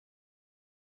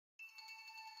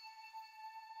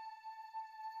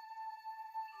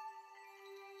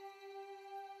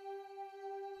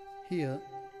Here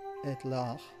at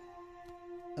Laach,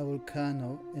 a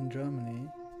volcano in Germany,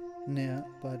 near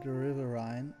by the river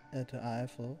Rhine at the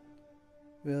Eifel,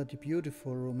 where the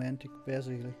beautiful romantic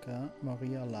Basilica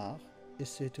Maria Laach is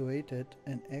situated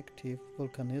and active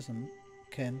volcanism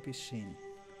can be seen.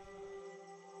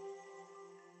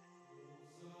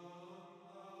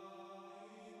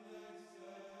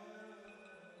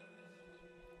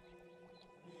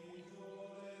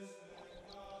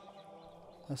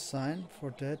 A sign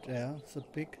for that are the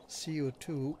big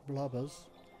CO2 blobbers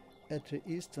at the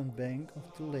eastern bank of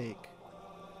the lake.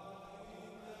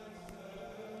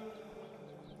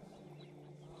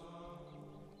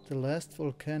 The last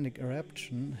volcanic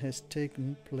eruption has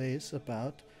taken place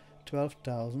about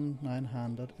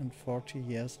 12,940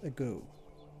 years ago.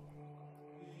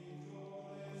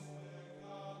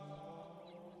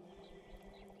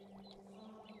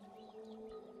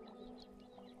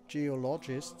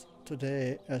 Geologists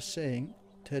today are saying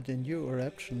that a new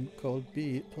eruption could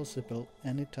be possible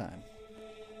anytime.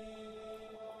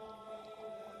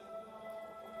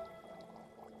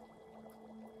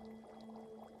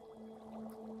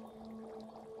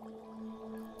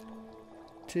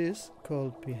 This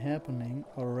could be happening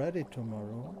already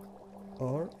tomorrow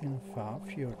or in far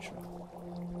future.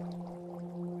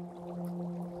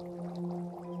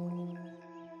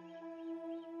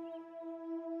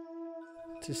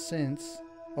 The sense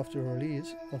of the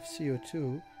release of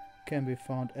CO2 can be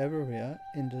found everywhere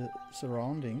in the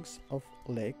surroundings of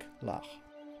Lake Laach.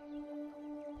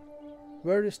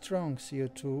 Very strong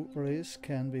CO2 release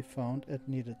can be found at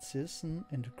Niederzissen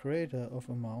in the crater of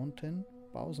a mountain,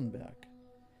 Bausenberg.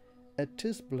 At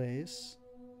this place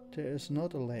there is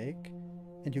not a lake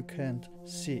and you can't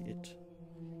see it.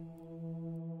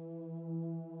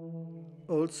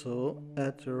 Also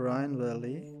at the Rhine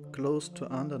Valley, close to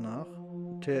Andernach,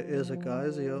 there is a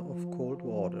geyser of cold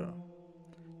water,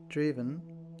 driven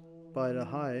by the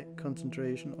high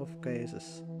concentration of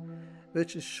gases,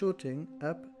 which is shooting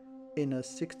up in a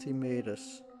 60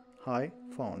 meters high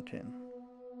fountain.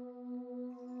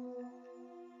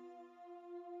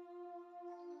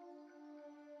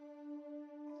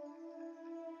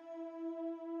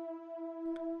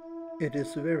 It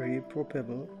is very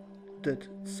probable that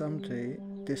someday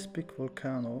this big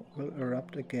volcano will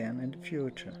erupt again in the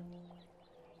future,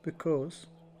 because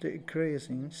the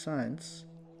increasing signs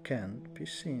can be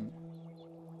seen.